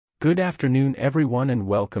Good afternoon everyone and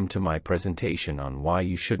welcome to my presentation on why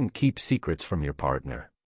you shouldn't keep secrets from your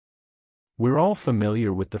partner. We're all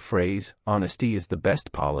familiar with the phrase, honesty is the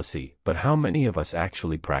best policy, but how many of us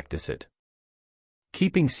actually practice it?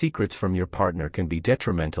 Keeping secrets from your partner can be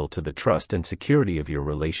detrimental to the trust and security of your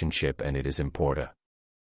relationship, and it is important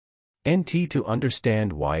to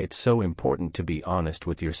understand why it's so important to be honest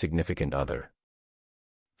with your significant other.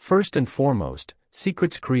 First and foremost,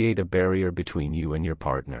 secrets create a barrier between you and your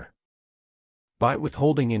partner. By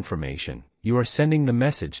withholding information, you are sending the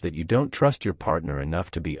message that you don't trust your partner enough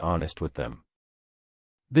to be honest with them.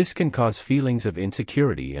 This can cause feelings of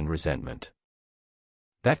insecurity and resentment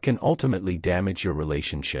that can ultimately damage your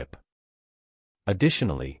relationship.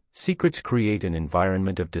 Additionally, secrets create an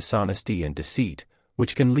environment of dishonesty and deceit,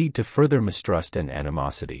 which can lead to further mistrust and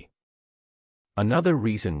animosity. Another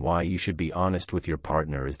reason why you should be honest with your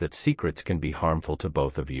partner is that secrets can be harmful to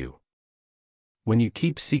both of you. When you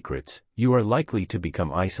keep secrets, you are likely to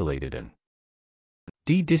become isolated and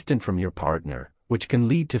distant from your partner, which can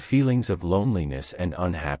lead to feelings of loneliness and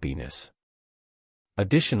unhappiness.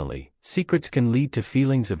 Additionally, secrets can lead to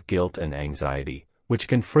feelings of guilt and anxiety, which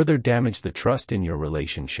can further damage the trust in your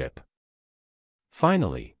relationship.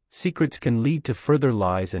 Finally, secrets can lead to further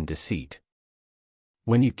lies and deceit.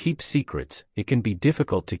 When you keep secrets, it can be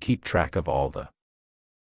difficult to keep track of all the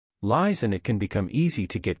lies, and it can become easy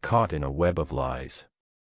to get caught in a web of lies.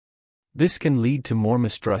 This can lead to more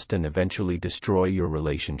mistrust and eventually destroy your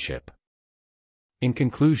relationship. In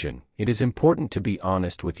conclusion, it is important to be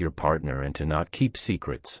honest with your partner and to not keep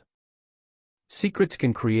secrets. Secrets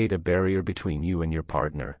can create a barrier between you and your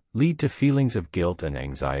partner, lead to feelings of guilt and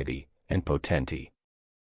anxiety, and potentially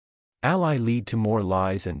lead to more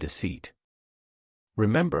lies and deceit.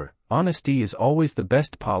 Remember, honesty is always the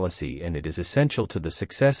best policy, and it is essential to the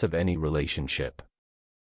success of any relationship.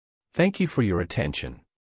 Thank you for your attention.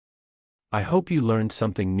 I hope you learned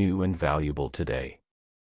something new and valuable today.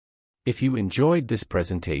 If you enjoyed this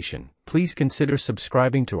presentation, please consider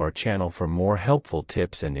subscribing to our channel for more helpful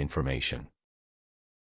tips and information.